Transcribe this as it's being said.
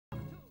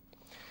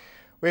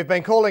We've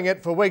been calling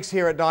it for weeks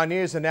here at 9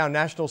 News, and now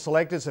national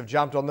selectors have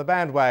jumped on the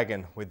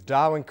bandwagon, with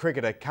Darwin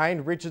cricketer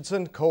Kane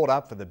Richardson called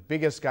up for the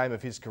biggest game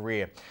of his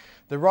career.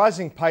 The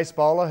rising pace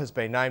bowler has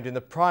been named in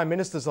the Prime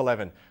Minister's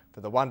 11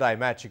 for the one-day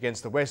match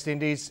against the West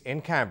Indies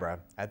in Canberra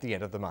at the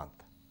end of the month.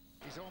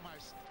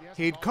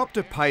 He'd copped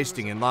a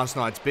pasting in last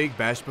night's Big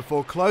Bash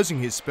before closing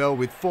his spell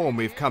with form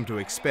we've come to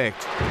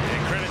expect.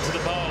 Yeah, credit to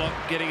the bowler,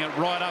 getting it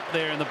right up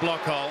there in the block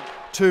hole.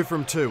 2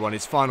 from 2 on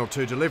his final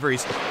 2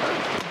 deliveries.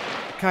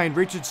 Kane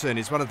Richardson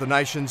is one of the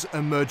nation's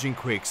emerging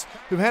quicks,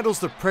 who handles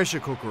the pressure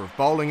cooker of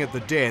bowling at the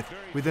death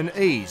with an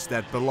ease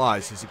that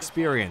belies his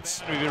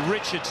experience.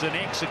 Richardson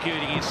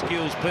executing his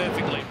skills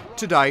perfectly.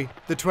 Today,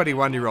 the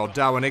 21-year-old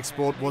Darwin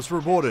export was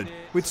rewarded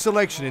with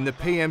selection in the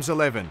PM's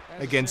 11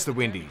 against the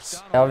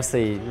Windies.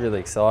 Obviously really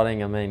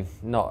exciting. I mean,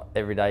 not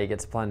every day you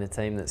get to play in a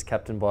team that's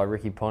captained by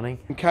Ricky Ponting.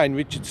 Kane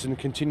Richardson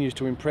continues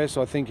to impress,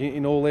 I think,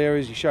 in all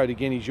areas. He showed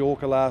again his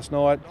Yorker last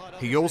night.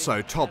 He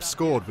also top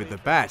scored with the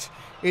bat.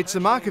 It's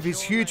a mark of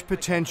his huge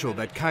potential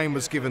that Kane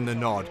was given the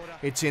nod.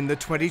 It's in the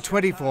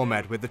 2020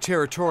 format where the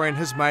Territorian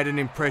has made an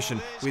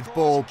impression with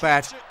ball,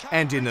 bat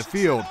and in the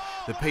field.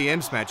 The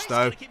PM's match,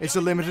 though, is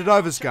a limited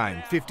overs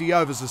game, 50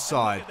 overs a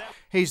side.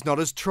 He's not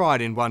as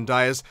tried in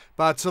one-dayers,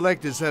 but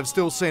selectors have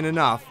still seen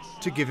enough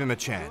to give him a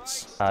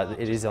chance.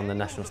 It is on the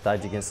national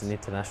stage against an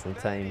international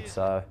team,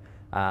 so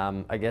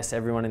I guess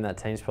everyone in that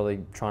team is probably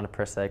trying to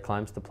press their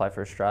claims to play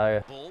for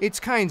Australia. It's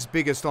Kane's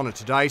biggest honour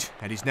to date,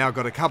 and he's now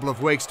got a couple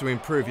of weeks to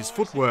improve his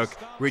footwork.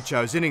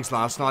 Richo's innings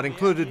last night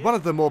included one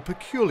of the more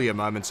peculiar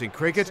moments in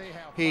cricket.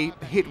 He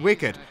hit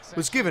wicket,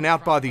 was given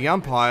out by the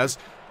umpires,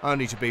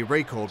 only to be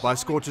recalled by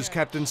Scorchers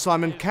captain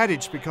Simon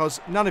Kadich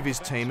because none of his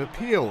team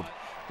appealed.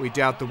 We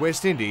doubt the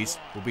West Indies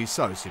will be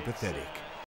so sympathetic.